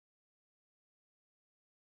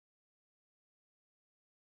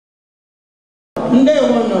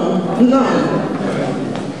No.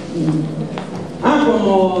 I'm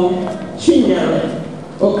Chinyere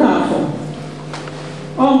Okafor.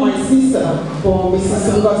 Oh, my sister for Mrs.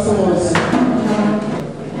 Nwosu.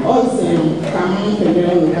 Also, come on,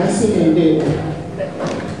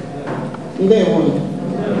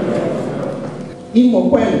 Imo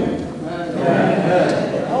Kwen.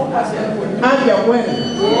 Abia Kwen.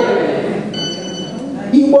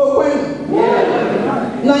 Igbo Kwen.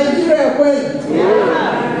 Nigeria Kwen.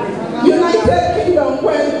 United Kingdom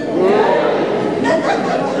Kwen.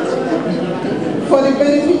 For the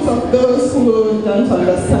benefit of those who don't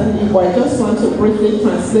understand Igbo, I just want to briefly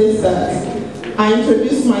translate that. I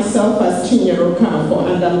introduce myself as Chinyere Okafor,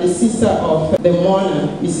 and I'm the sister of the mourner,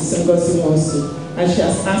 Mrs. Nwosu, and she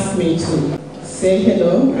has asked me to say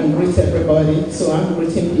hello and greet everybody. So I'm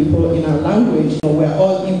greeting people in our language. We're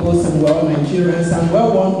all Igbos and we're all Nigerians, and we're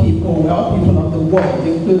one people. We're all people of the world,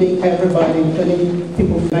 including everybody, including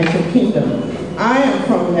people from the United Kingdom. I am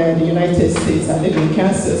from the United States. I live in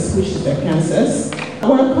Kansas, Wichita, Kansas. I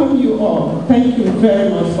welcome you all. Thank you very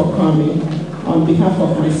much for coming. On behalf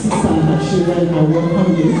of my sister and her children, I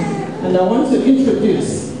welcome you. And I want to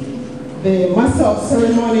introduce the master of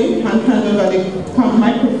ceremony and hand over the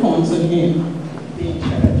microphone to him.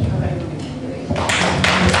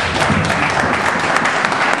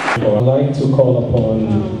 I'd like to call upon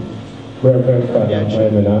Reverend Father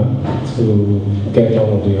Joachim to get on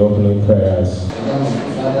with the opening prayers.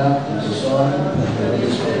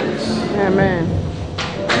 Amen.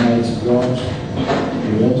 Almighty God,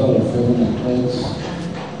 Creator of heaven and earth,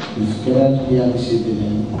 we've gathered here this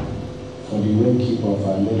evening for the wakekeep of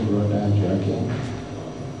our late brother Joachim.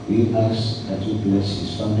 We ask that you bless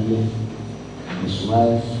his family, his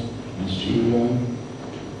wife, his children.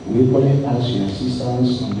 We equally ask your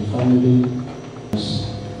assistance on the family.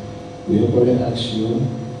 We equally ask you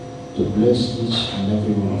to bless each and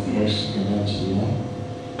every one of us gathered here.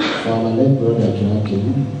 For our late brother Joachim,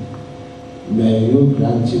 may you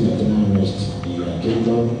grant him eternal rest in your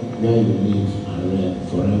kingdom, where you live and reign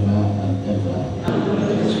forever and ever.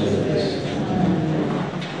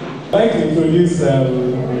 I'd like to introduce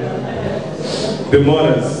the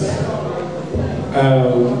mothers.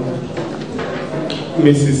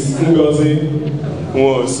 Mrs.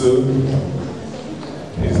 Nwosu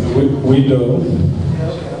is the widow.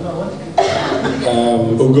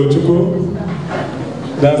 Ogochukwu,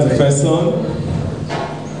 that's the first son.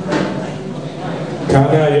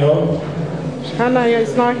 Kanayo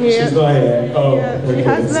is not here. She's not here. Oh, yeah, okay.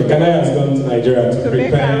 So Kanayo has gone to Nigeria to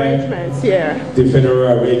prepare arrangements, yeah. The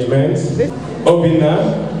funeral arrangements. Obina.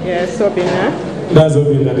 Yes, Obina. That's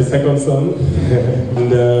Obina, the second son.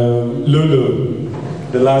 And Lulu,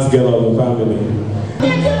 the last girl of the family.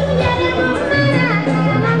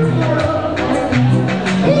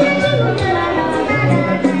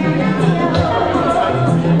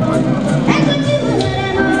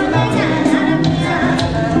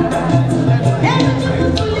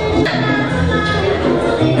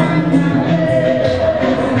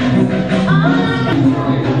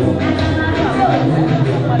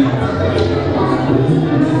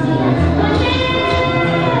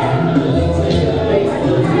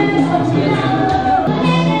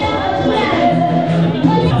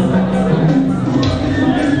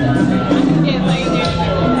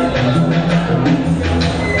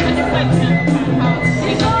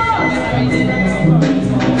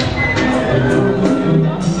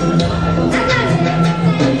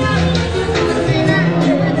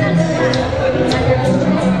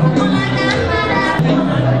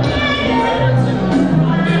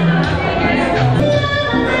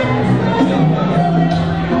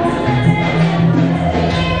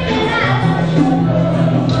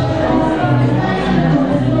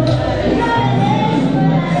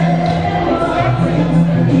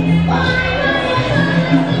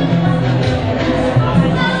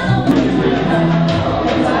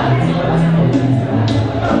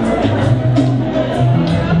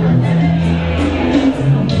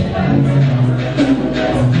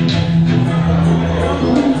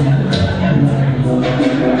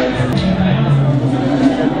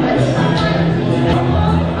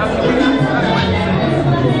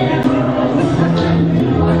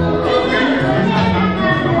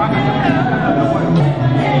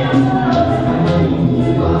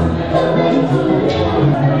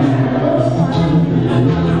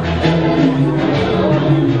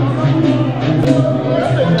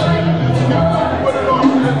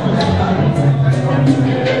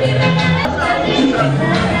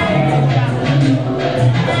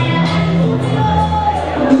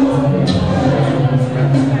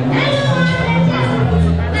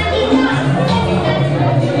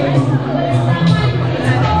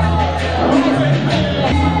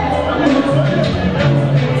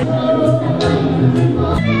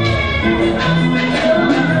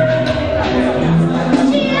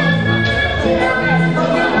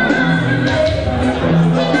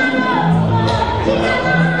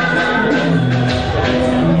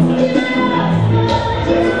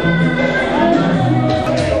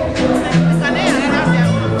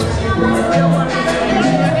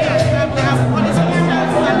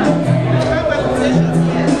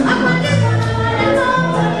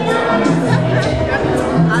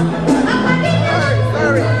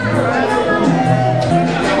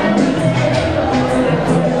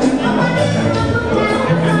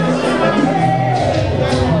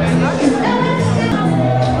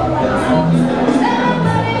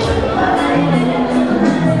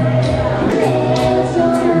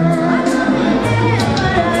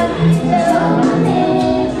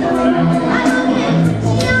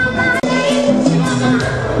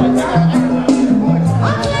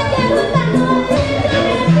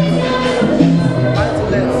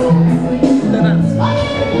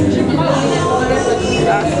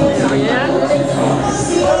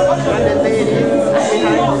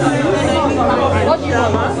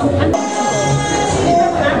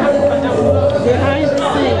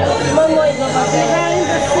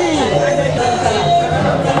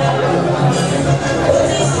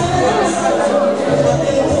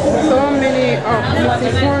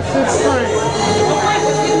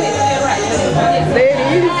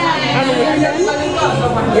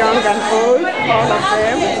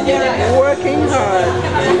 working hard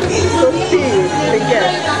to feed the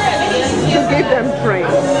guests, to give them drinks,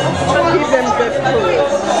 give them good food,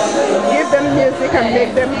 give them music and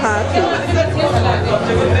make them happy.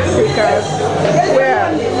 Because we're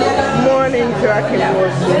mourning Joachim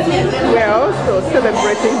Nwosu. We're also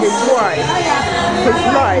celebrating his wife, his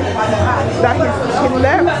life, that he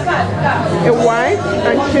left a wife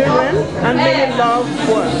and children and many loved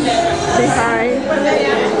ones behind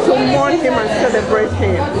to mourn him and celebrate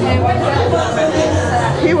him.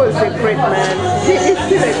 He was a great man. He is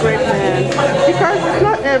still a great man because it's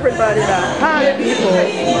not everybody that has people,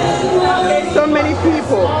 so many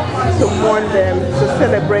people to mourn them, to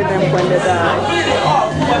celebrate them when they die.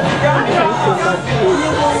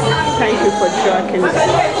 Thank you for Joachim.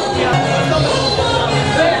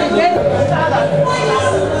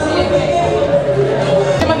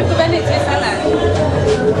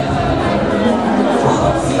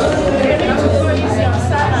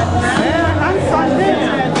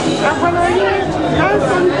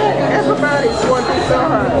 Everybody's working so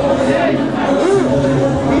hard.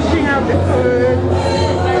 Dishing out the food.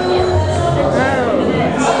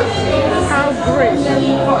 How great.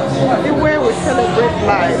 The way we celebrate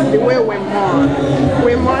life, the way we mourn.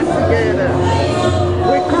 We mourn together.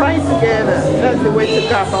 We cry together. That's the way to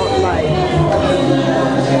go about life.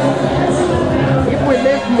 If we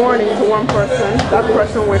live mourning to one person, that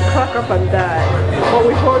person will crack up and die. But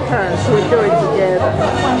we hold hands, we do it together.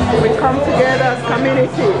 We come together as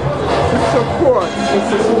community to support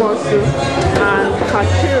Mrs. Nwosu and her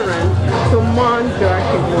children to mourn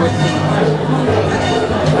Joachim Nwosu.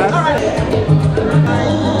 That's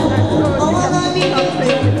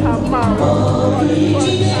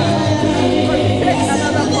it.